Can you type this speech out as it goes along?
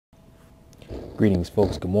Greetings,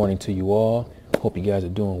 folks. Good morning to you all. Hope you guys are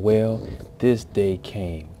doing well. This day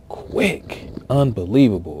came quick.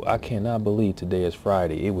 Unbelievable. I cannot believe today is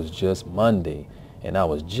Friday. It was just Monday, and I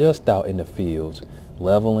was just out in the fields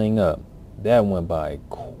leveling up. That went by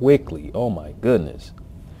quickly. Oh my goodness.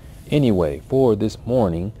 Anyway, for this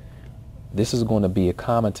morning, this is going to be a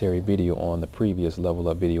commentary video on the previous level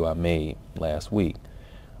up video I made last week.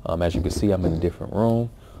 As you can see, I'm in a different room.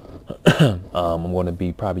 I'm going to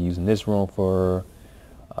be probably using this room for,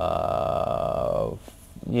 I'm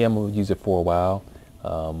going to use it for a while.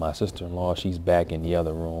 My sister-in-law, she's back in the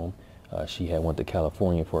other room. She had went to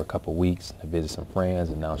California for a couple weeks to visit some friends,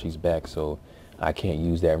 and now she's back, so I can't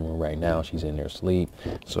use that room right now. She's in there asleep,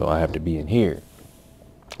 so I have to be in here.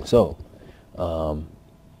 So,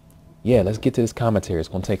 yeah, let's get to this commentary. It's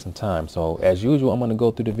going to take some time. So, as usual, I'm going to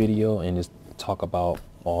go through the video and just talk about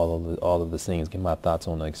all of the things, get my thoughts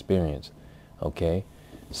on the experience. Okay,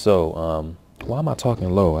 so why am I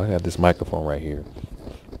talking low? I got this microphone right here.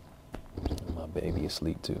 My baby is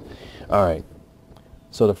asleep too. All right,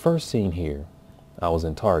 so the first scene here, I was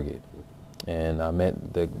in Target and I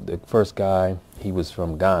met the first guy. He was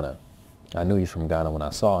from Ghana. I knew he's from Ghana when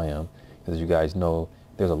I saw him, because you guys know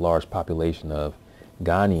there's a large population of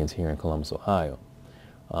Ghanaians here in Columbus, Ohio.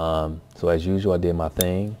 So as usual, I did my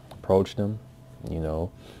thing, approached him, you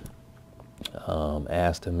know,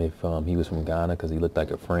 asked him if he was from Ghana, because he looked like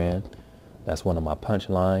a friend. That's one of my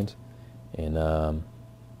punchlines. And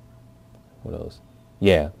what else?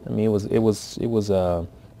 Yeah, I mean, it was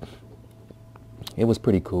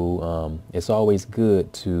pretty cool. It's always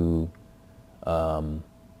good to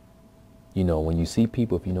you know, when you see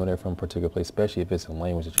people, if you know they're from a particular place, especially if it's a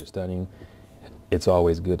language that you're studying, it's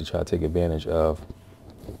always good to try to take advantage of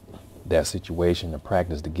that situation and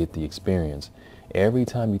practice to get the experience. Every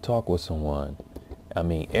time you talk with someone, I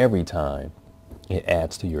mean, every time, it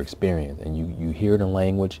adds to your experience, and you hear the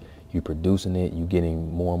language, you're producing it, you're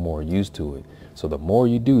getting more and more used to it. So the more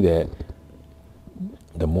you do that,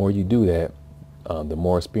 the more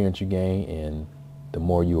experience you gain, and the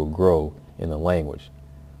more you will grow in the language.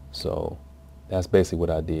 So that's basically what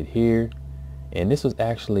I did here. And this was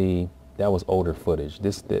actually, that was older footage.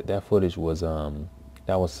 That footage was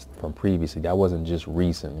that was from previously. That wasn't just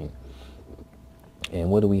recently. And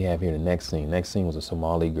what do we have here? The next scene. Next scene was a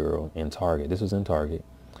Somali girl in Target. This was in Target.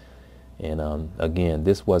 And again,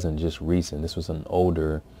 this wasn't just recent. This was an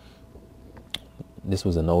older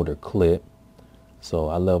clip. So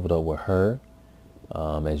I leveled up with her.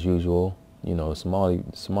 As usual, you know,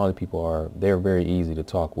 Somali people they're very easy to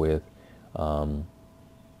talk with.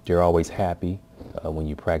 They're always happy when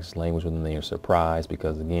you practice language with them. They're surprised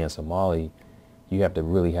because, again, Somali, you have to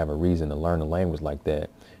really have a reason to learn a language like that.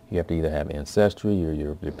 You have to either have ancestry, or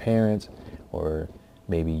your parents, or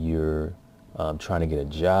maybe you're trying to get a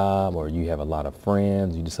job, or you have a lot of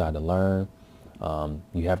friends, you decide to learn.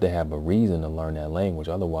 You have to have a reason to learn that language.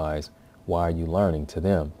 Otherwise, why are you learning? To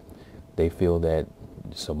them, they feel that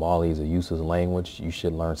Somali is a useless language. You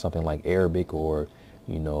should learn something like Arabic or,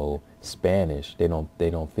 you know, Spanish. They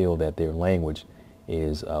don't feel that their language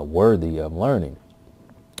is worthy of learning.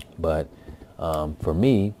 But for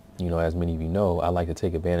me, you know, as many of you know, I like to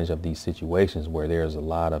take advantage of these situations where there's a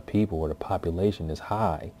lot of people, where the population is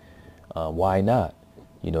high. Why not?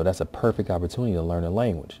 You know, that's a perfect opportunity to learn a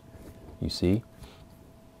language, you see.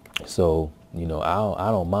 So, you know,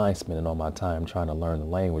 I don't mind spending all my time trying to learn the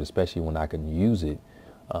language, especially when I can use it,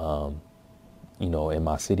 you know, in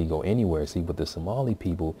my city, go anywhere. See, with the Somali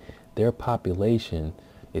people, their population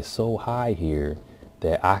is so high here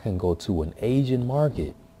that I can go to an Asian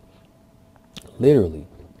market, literally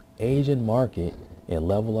Asian market, and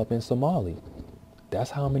level up in Somali.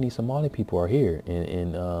 That's how many Somali people are here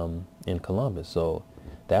in Columbus. So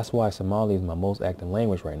that's why Somali is my most active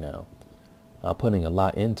language right now. I'm putting a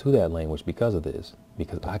lot into that language because of this,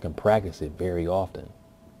 because I can practice it very often.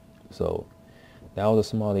 So that was a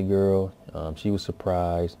Somali girl. She was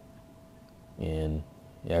surprised, and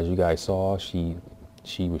as you guys saw, she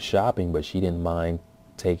was shopping, but she didn't mind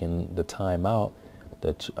taking the time out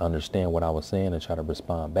to understand what I was saying and try to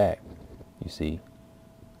respond back, you see.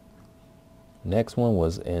 Next one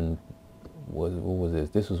was what was this?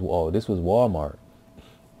 This was Walmart.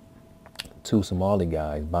 Two Somali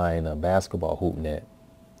guys buying a basketball hoop net.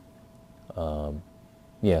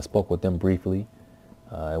 Yeah, I spoke with them briefly.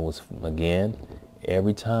 It was, again,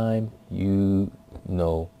 every time you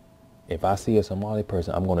know, if I see a Somali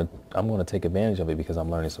person, I'm gonna take advantage of it, because I'm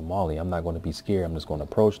learning Somali. I'm not going to be scared. I'm just going to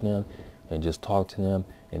approach them and just talk to them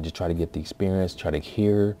and just try to get the experience, try to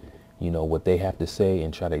hear, you know, what they have to say,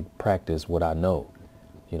 and try to practice what I know,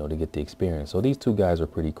 you know, to get the experience. So these two guys are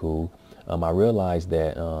pretty cool. I realized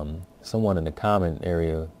that someone in the comment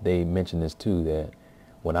area, they mentioned this too, that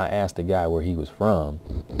when I asked the guy where he was from,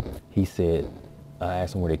 he said, I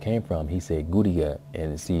asked him where they came from, he said Guriga.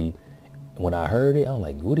 And see, when I heard it, I'm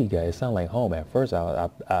like, Guriga, it sounded like home. At first I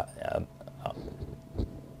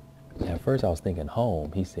was thinking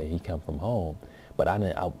home. He said he come from home, but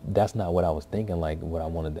that's not what I was thinking, like what I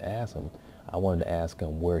wanted to ask him. I wanted to ask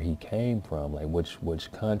him where he came from, like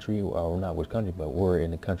which country, or not which country, but where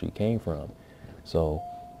in the country he came from. So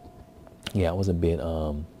yeah, I was a bit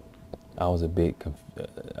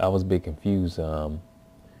confused, and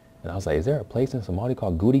I was like, is there a place in Somali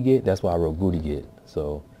called Goodigit? That's why I wrote Goodigit.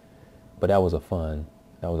 So, but that was a fun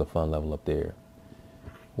level up there.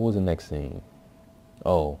 What was the next scene?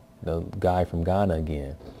 Oh, the guy from Ghana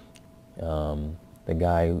again. The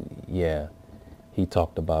guy, yeah, he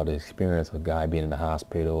talked about the experience of a guy being in the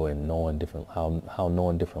hospital and knowing how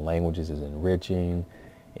knowing different languages is enriching,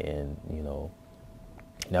 and you know,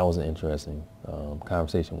 that was an interesting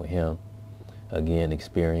conversation with him. Again,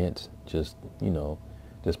 experience, just, you know,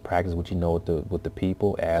 just practice what you know with the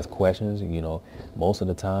people, ask questions. You know, most of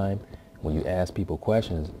the time when you ask people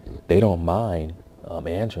questions, they don't mind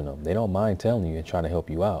answering them. They don't mind telling you and trying to help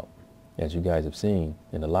you out, as you guys have seen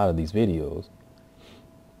in a lot of these videos.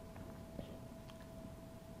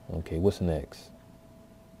 Okay, what's next?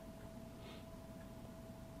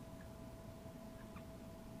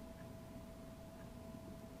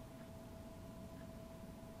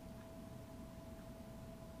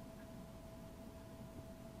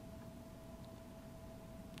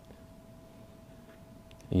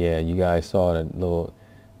 Yeah, you guys saw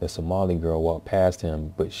the Somali girl walk past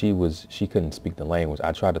him, but she couldn't speak the language.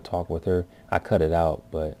 I tried to talk with her. I cut it out,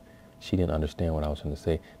 but she didn't understand what I was trying to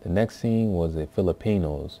say. The next scene was the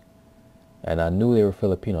Filipinos, and I knew they were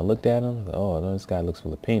Filipino. I looked at them, oh, this guy looks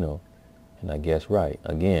Filipino, and I guessed right.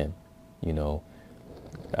 Again, you know,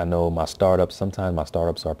 I know sometimes my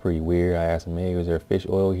startups are pretty weird. I asked him, hey, is there fish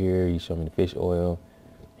oil here? He showed me the fish oil,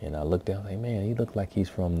 and I looked at him like, man, he looked like he's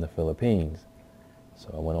from the Philippines. So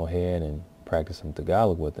I went ahead and practiced some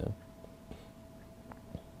Tagalog with him.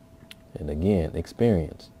 And again,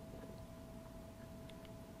 experience.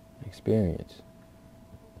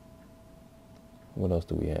 What else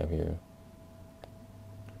do we have here?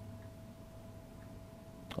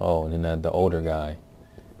 Oh, and then the older guy,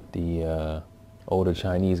 the older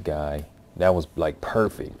Chinese guy, that was like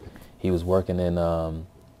perfect. He was working in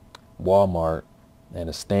Walmart at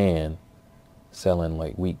a stand selling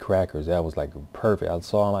like wheat crackers. That was like perfect. I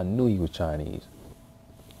saw him, I knew he was Chinese.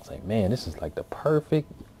 I was like, man, this is like the perfect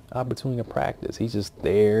opportunity to practice. He's just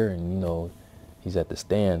there, and you know, he's at the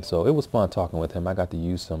stand. So it was fun talking with him. I got to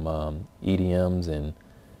use some EDMs, and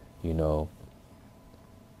you know,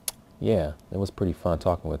 yeah, it was pretty fun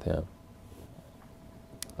talking with him.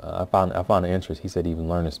 I found an interest. He said he was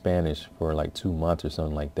learning Spanish for like 2 months or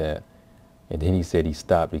something like that, and then he said he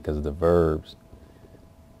stopped because of the verbs.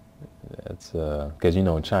 That's because, you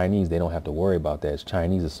know, in Chinese they don't have to worry about that.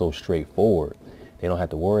 Chinese is so straightforward. They don't have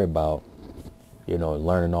to worry about, you know,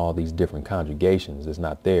 learning all these different conjugations. It's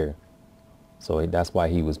not there. So that's why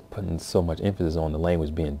he was putting so much emphasis on the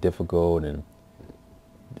language being difficult and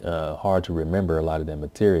hard to remember a lot of that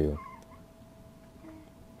material.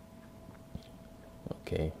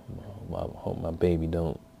 Okay, I hope my baby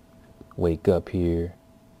don't wake up here.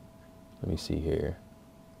 Let me see here.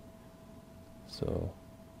 So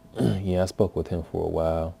yeah, I spoke with him for a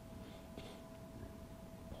while.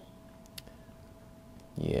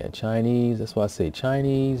 Yeah, Chinese, that's why I say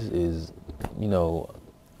Chinese is, you know,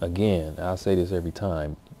 again, I'll say this every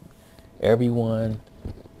time. Everyone,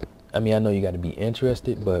 I mean, I know you got to be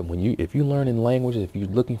interested, but if you learn in languages, if you're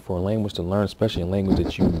looking for a language to learn, especially a language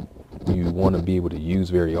that you want to be able to use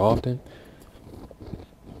very often,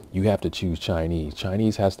 you have to choose Chinese.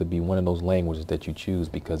 Chinese has to be one of those languages that you choose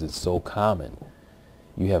because it's so common.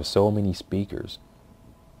 You have so many speakers.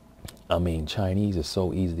 I mean, Chinese is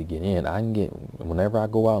so easy to get in. Whenever I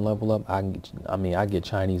go out and level up, I get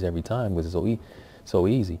Chinese every time because it's so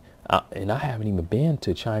easy. And I haven't even been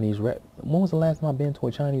to Chinese. When was the last time I've been to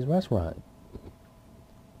a Chinese restaurant?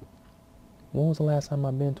 When was the last time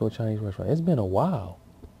I've been to a Chinese restaurant? It's been a while.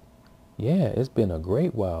 Yeah, it's been a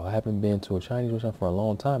great while. I haven't been to a Chinese restaurant for a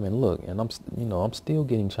long time. And look, and I'm still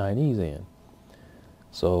getting Chinese in.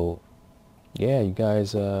 So, yeah, you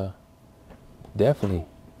guys definitely.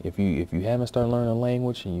 If you haven't started learning a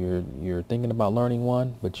language and you're thinking about learning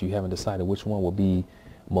one, but you haven't decided which one will be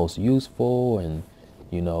most useful, and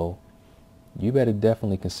you know, you better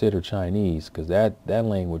definitely consider Chinese, because that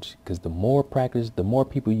language, because the more practice, the more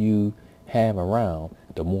people you have around,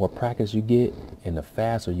 the more practice you get, and the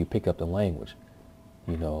faster you pick up the language.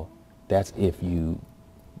 You know, that's if you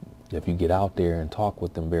if you get out there and talk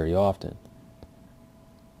with them very often.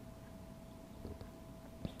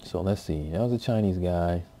 So let's see. That was a Chinese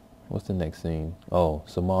guy. What's the next scene? Oh,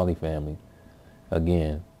 Somali family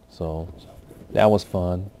again. So that was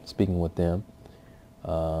fun speaking with them.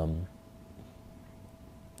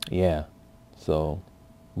 Yeah. So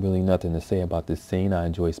really nothing to say about this scene. I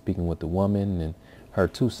enjoy speaking with the woman and her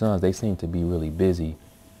two sons. They seemed to be really busy.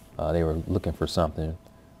 They were looking for something.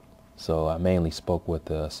 So I mainly spoke with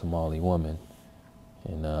the Somali woman.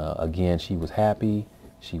 And again, she was happy.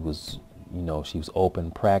 She was, she was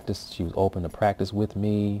open practice. She was open to practice with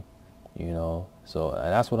me, So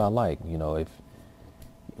that's what I like.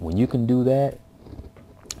 When you can do that,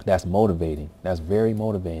 that's motivating. That's very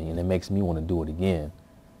motivating, and it makes me want to do it again.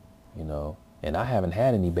 And I haven't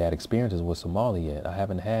had any bad experiences with Somali yet. I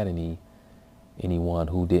haven't had anyone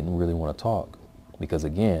who didn't really want to talk, because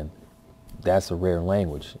again, that's a rare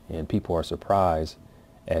language, and people are surprised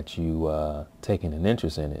at you taking an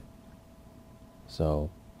interest in it. So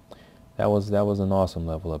that was an awesome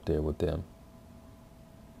level up there with them.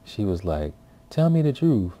 She was like, "Tell me the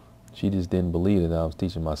truth." She just didn't believe that I was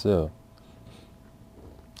teaching myself.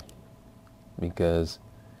 Because,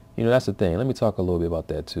 that's the thing. Let me talk a little bit about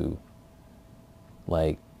that too.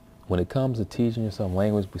 Like, when it comes to teaching some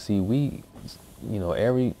language, we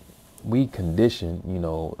condition,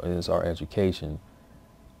 it's our education.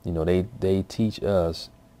 They teach us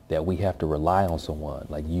that we have to rely on someone.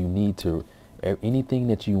 Like, you need to, anything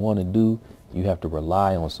that you want to do, you have to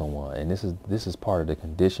rely on someone. And this is part of the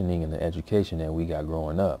conditioning and the education that we got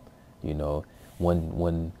growing up.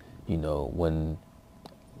 When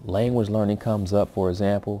language learning comes up, for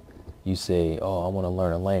example, you say, "Oh, I want to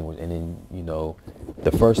learn a language," and then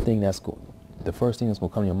the first thing that's going to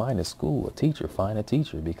come to your mind is school, a teacher. Find a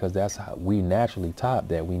teacher, because that's how we naturally taught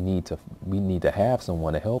that we need to have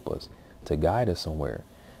someone to help us, to guide us somewhere.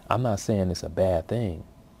 I'm not saying it's a bad thing.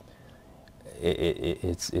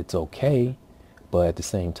 It's okay, but at the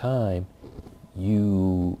same time,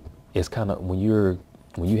 it's kind of when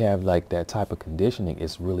you have like that type of conditioning,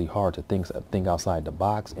 it's really hard to think outside the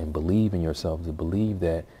box and believe in yourself, to believe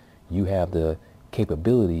that you have the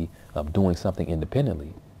capability of doing something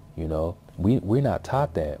independently. We're not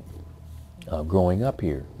taught that growing up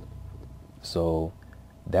here. So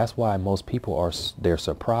that's why most people they're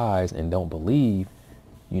surprised and don't believe,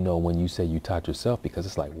 when you say you taught yourself, because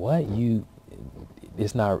it's like, what?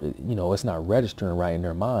 It's not registering right in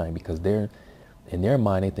their mind, because in their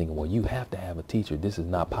mind, they think, well, you have to have a teacher. This is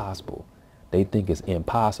not possible. They think it's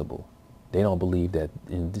impossible. They don't believe that,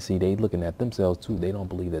 and see, they looking at themselves too. They don't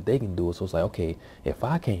believe that they can do it. So it's like, okay, if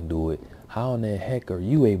I can't do it, how in the heck are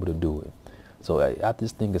you able to do it? So I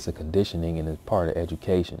just think it's a conditioning, and it's part of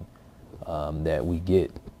education that we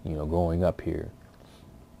get, growing up here.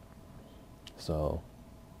 So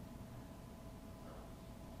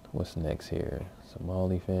what's next here?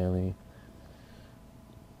 Somali family.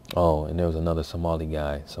 Oh, and there was another Somali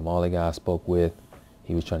guy I spoke with.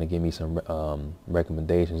 He was trying to give me some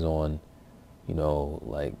recommendations on,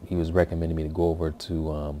 like he was recommending me to go over to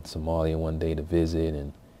Somalia one day to visit,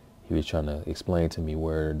 and he was trying to explain to me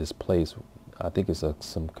where this place, I think it's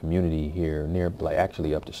some community here near, like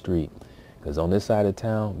actually up the street, because on this side of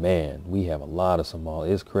town, man, we have a lot of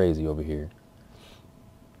Somali. It's crazy over here.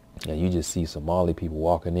 And you just see Somali people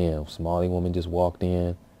walking in. Somali woman just walked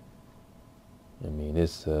in. I mean,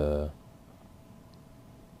 it's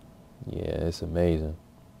it's amazing.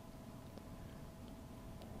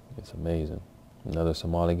 It's amazing. Another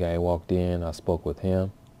Somali guy walked in. I spoke with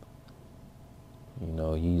him.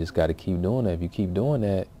 You just got to keep doing that. If you keep doing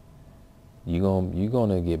that, you're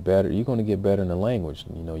gonna get better. You're gonna get better in the language,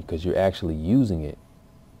 because you're actually using it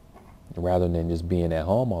rather than just being at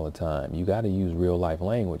home all the time. You got to use real life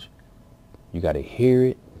language. You got to hear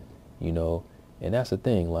it, and that's the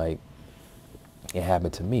thing. Like, it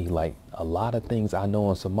happened to me. Like, a lot of things I know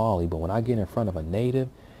in Somali, but when I get in front of a native,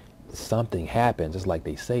 something happens. It's like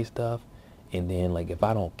they say stuff, and then like if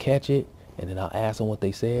I don't catch it, and then I'll ask them what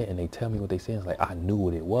they said, and they tell me what they said, it's like I knew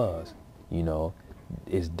what it was.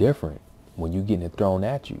 It's different when you're getting it thrown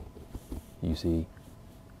at you. You see,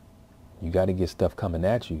 you got to get stuff coming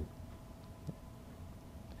at you.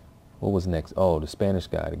 What was next? Oh, the Spanish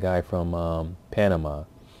guy, the guy from Panama.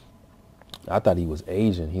 I thought he was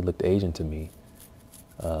Asian. He looked Asian to me.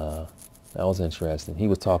 That was interesting. He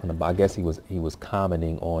was talking about, I guess he was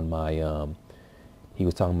commenting on my, he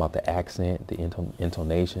was talking about the accent, the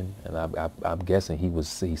intonation, and I'm guessing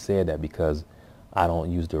he said that because I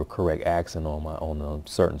don't use the correct accent on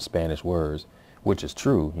certain Spanish words, which is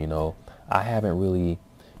true. I haven't really,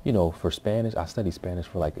 for Spanish, I studied Spanish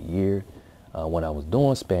for like a year. When I was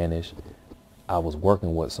doing Spanish, I was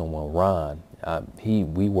working with someone, Ron.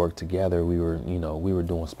 We worked together. We were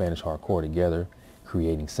doing Spanish hardcore together,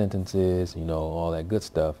 creating sentences, all that good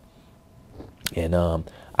stuff. And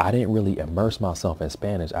I didn't really immerse myself in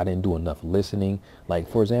Spanish. I didn't do enough listening. Like,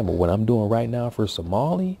 for example, what I'm doing right now for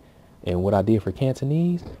Somali and what I did for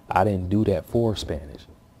Cantonese, I didn't do that for Spanish.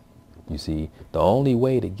 You see, the only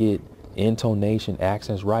way to get intonation,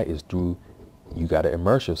 accents right is through, you got to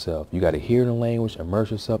immerse yourself. You got to hear the language,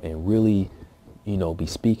 immerse yourself, and really, be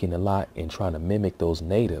speaking a lot and trying to mimic those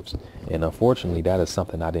natives. And unfortunately, that is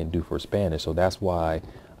something I didn't do for Spanish. So that's why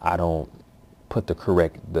I don't put the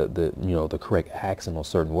correct the correct accent on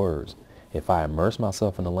certain words. If I immerse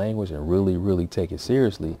myself in the language and really, really take it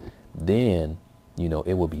seriously, then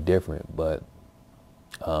it will be different. But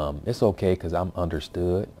it's okay because I'm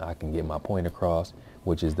understood. I can get my point across,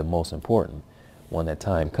 which is the most important. When that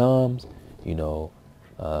time comes,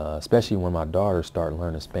 especially when my daughters start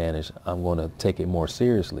learning Spanish, I'm going to take it more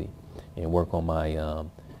seriously and work on my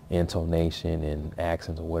intonation and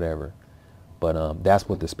accents or whatever. But that's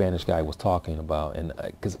what the Spanish guy was talking about. And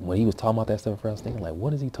because when he was talking about that stuff, I was thinking, like,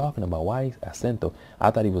 what is he talking about? Why acento?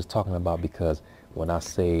 I thought he was talking about because when I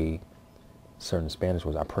say certain Spanish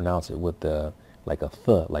words, I pronounce it with like a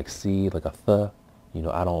th, like C, like a th.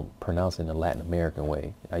 I don't pronounce it in the Latin American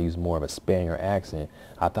way. I use more of a Spaniard accent.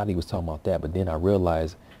 I thought he was talking about that, but then I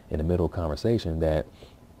realized in the middle of the conversation that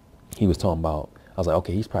he was talking about, I was like,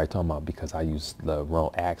 okay, he's probably talking about because I use the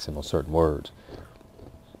wrong accent on certain words.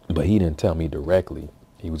 But he didn't tell me directly.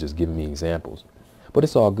 He was just giving me examples. But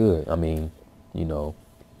it's all good. I mean,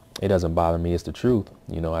 it doesn't bother me. It's the truth.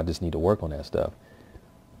 I just need to work on that stuff.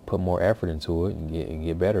 Put more effort into it and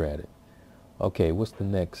get better at it. Okay, what's the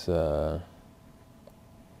next?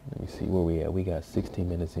 Let me see where we at. We got 16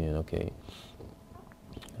 minutes in. Okay.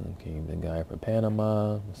 Okay, the guy from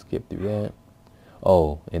Panama. Let's skip through that.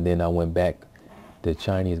 Oh, and then I went back. The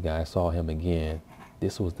Chinese guy, I saw him again.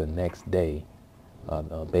 This was the next day.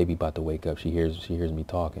 Baby about to wake up. She hears me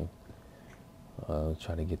talking.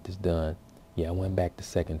 Trying to get this done. Yeah, I went back the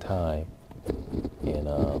second time, and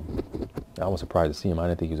I was surprised to see him. I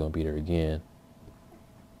didn't think he was gonna be there again.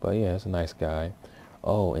 But yeah, it's a nice guy.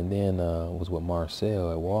 Oh, and then was with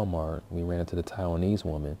Marcel at Walmart. We ran into the Taiwanese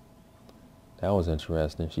woman. That was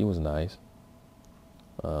interesting. She was nice.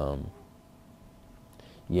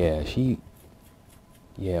 Yeah,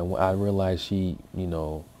 I realized she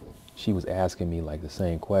was asking me like the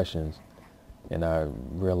same questions, and I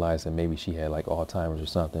realized that maybe she had like Alzheimer's or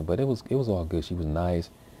something. But it was all good. She was nice.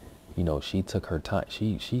 She took her time.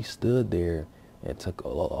 She stood there and took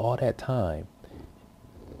all that time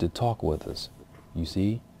to talk with us. You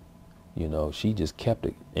see, she just kept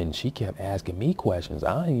it, and she kept asking me questions.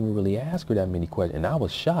 I didn't even really ask her that many questions, and I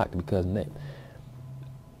was shocked because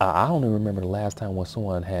I don't even remember the last time when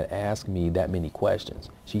someone had asked me that many questions.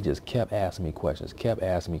 She just kept asking me questions, kept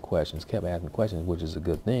asking me questions, which is a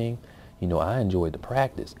good thing. I enjoyed the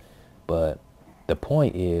practice. But the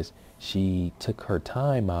point is, she took her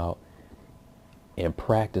time out and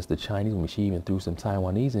practiced the Chinese. When she even threw some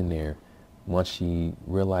Taiwanese in there, once she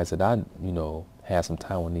realized that I, had some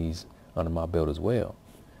Taiwanese under my belt as well.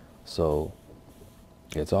 So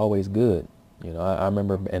it's always good. I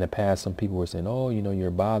remember in the past some people were saying, oh,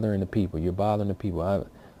 you're bothering the people. You're bothering the people.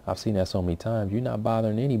 I've seen that so many times. You're not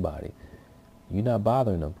bothering anybody. You're not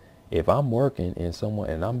bothering them. If I'm working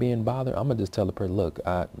and I'm being bothered, I'm going to just tell the person, look,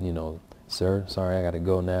 sir, sorry, I got to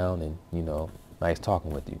go now. And, nice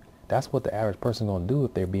talking with you. That's what the average person's going to do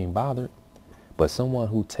if they're being bothered. But someone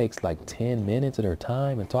who takes like 10 minutes of their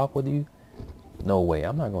time and talk with you, no way.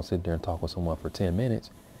 I'm not going to sit there and talk with someone for 10 minutes,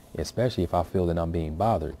 especially if I feel that I'm being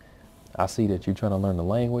bothered. I see that you're trying to learn the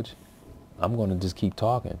language. I'm going to just keep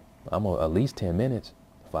talking. I'm at least 10 minutes,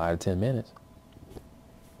 5 to 10 minutes.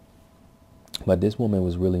 But this woman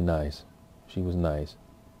was really nice. She was nice.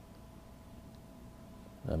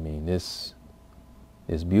 I mean, this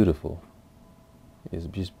is beautiful.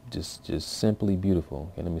 It's just simply beautiful.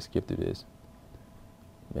 Okay, let me skip through this.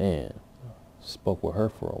 Man, spoke with her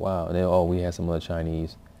for a while. And then, we had some other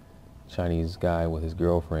Chinese guy with his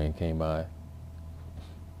girlfriend came by.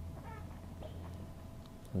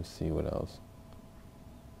 Let's see what else.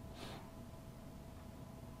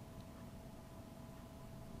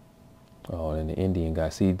 Oh, and the Indian guy.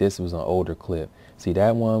 See, this was an older clip. See,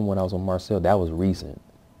 that one when I was with Marcel, that was recent.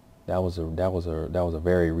 That was a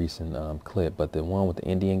very recent clip. But the one with the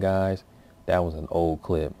Indian guys, that was an old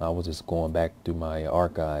clip. I was just going back through my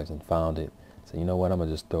archives and found it. So you know what? I'm gonna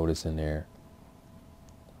just throw this in there.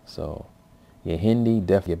 So, yeah, Hindi,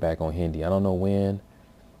 definitely get back on Hindi. I don't know when.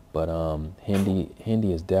 But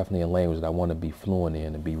Hindi is definitely a language that I want to be fluent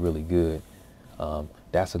in and be really good.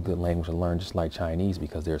 that's a good language to learn, just like Chinese,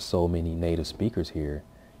 because there's so many native speakers here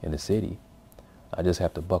in the city. I just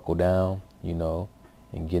have to buckle down, you know,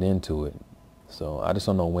 and get into it. So I just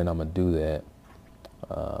don't know when I'm gonna do that.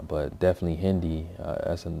 But definitely Hindi,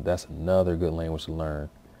 that's another good language to learn.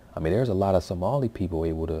 I mean, there's a lot of Somali people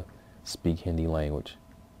able to speak Hindi language.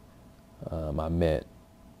 I met.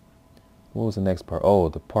 What was the next part? Oh,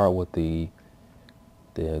 the part with the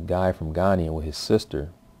guy from Ghana with his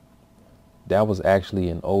sister. That was actually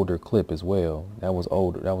an older clip as well. That was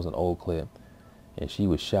older. That was an old clip, and she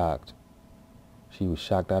was shocked. She was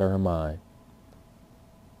shocked out of her mind.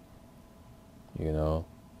 You know,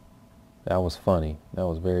 that was funny. That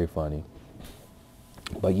was very funny.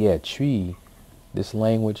 But yeah, Tree, this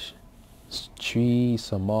language, Tree,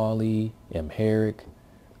 Somali, Amharic,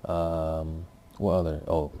 what other?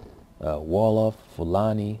 Oh, Wolof,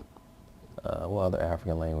 Fulani. What other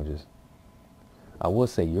African languages? I would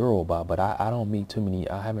say Yoruba, but I don't meet too many.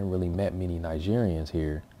 I haven't really met many Nigerians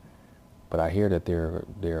here, but I hear that they're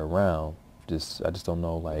around. I just don't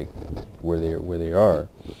know like where they are.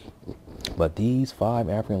 But these 5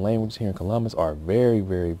 African languages here in Columbus are very,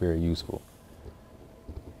 very, very useful.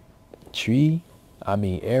 Tree, I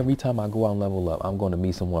mean, every time I go out and level up, I'm going to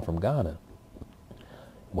meet someone from Ghana.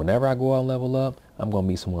 Whenever I go out and level up, I'm going to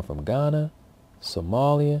meet someone from Ghana,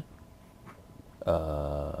 Somalia.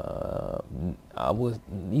 I was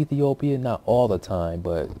Ethiopia, not all the time,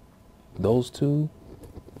 but those two,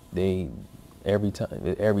 they every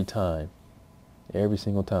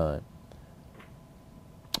single time.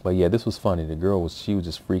 But yeah, this was funny. The girl she was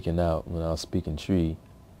just freaking out when I was speaking Tree,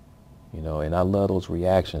 you know, and I love those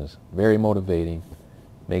reactions. Very motivating.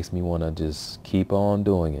 Makes me want to just keep on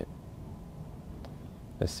doing it.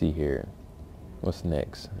 Let's see here. What's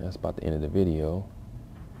next? That's about the end of the video.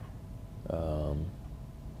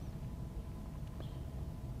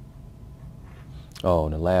 Oh,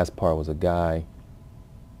 and the last part was a guy.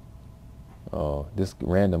 Oh, this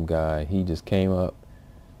random guy, he just came up.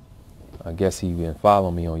 I guess he been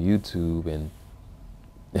following me on YouTube, and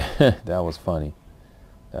that was funny.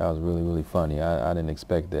 That was really, really funny. I didn't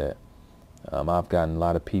expect that. I've gotten a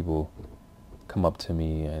lot of people come up to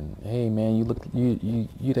me and, hey man, you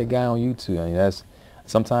that guy on YouTube. I mean, that's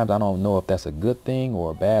sometimes I don't know if that's a good thing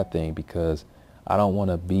or a bad thing, because I don't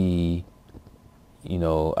want to be, you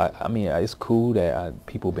know, I mean, it's cool that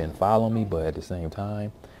people been following me, but at the same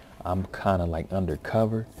time, I'm kind of like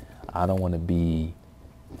undercover. I don't want to be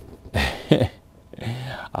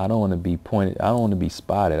I don't want to be pointed. I don't want to be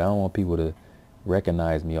spotted. I don't want people to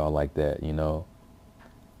recognize me all like that, you know.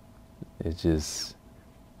 It's just,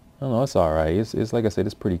 I don't know, it's all right. It's like I said,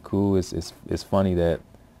 it's pretty cool. It's funny that,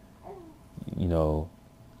 you know,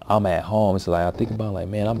 I'm at home. It's like I think about like,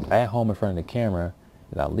 man, I'm at home in front of the camera,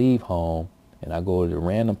 and I leave home and I go to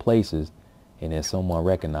random places, and then someone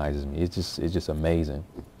recognizes me. It's just amazing.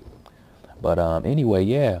 But anyway,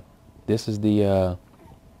 yeah, this is the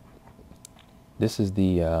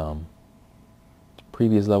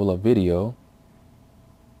previous level of video.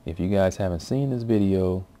 If you guys haven't seen this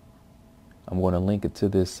video, I'm going to link it to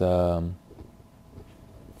this. I'm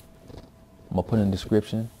gonna put it in the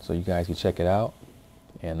description so you guys can check it out.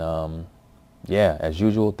 And yeah, as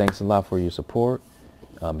usual, thanks a lot for your support.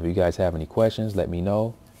 If you guys have any questions, let me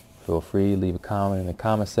know. Feel free to leave a comment in the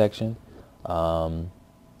comment section.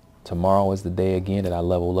 Tomorrow is the day again that I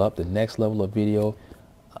level up. The next level of video,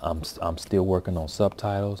 I'm still working on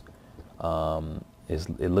subtitles.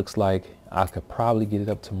 It looks like I could probably get it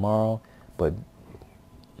up tomorrow, but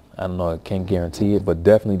I don't know, I can't guarantee it, but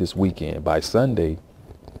definitely this weekend. By Sunday,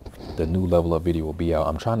 the new level up video will be out.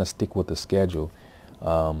 I'm trying to stick with the schedule,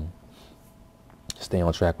 stay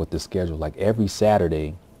on track with the schedule. Like every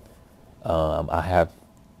Saturday, I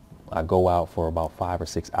go out for about 5 or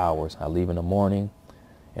 6 hours. I leave in the morning,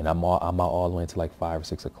 and I'm out all the way until like 5 or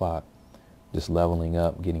 6 o'clock, just leveling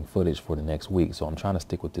up, getting footage for the next week. So I'm trying to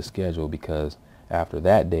stick with this schedule, because after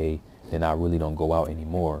that day, then I really don't go out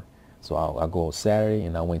anymore. So I go Saturday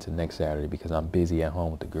and I wait till next Saturday, because I'm busy at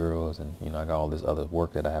home with the girls, and you know, I got all this other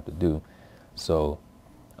work that I have to do. So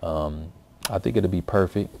I think it'll be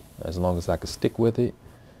perfect as long as I can stick with it.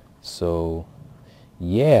 So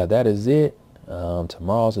yeah, that is it.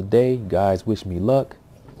 Tomorrow's the day. Guys, wish me luck.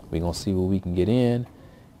 We're gonna see what we can get in.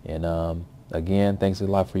 And again, thanks a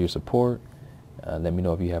lot for your support. Let me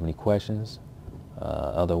know if you have any questions.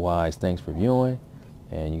 Otherwise, thanks for viewing,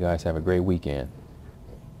 and you guys have a great weekend.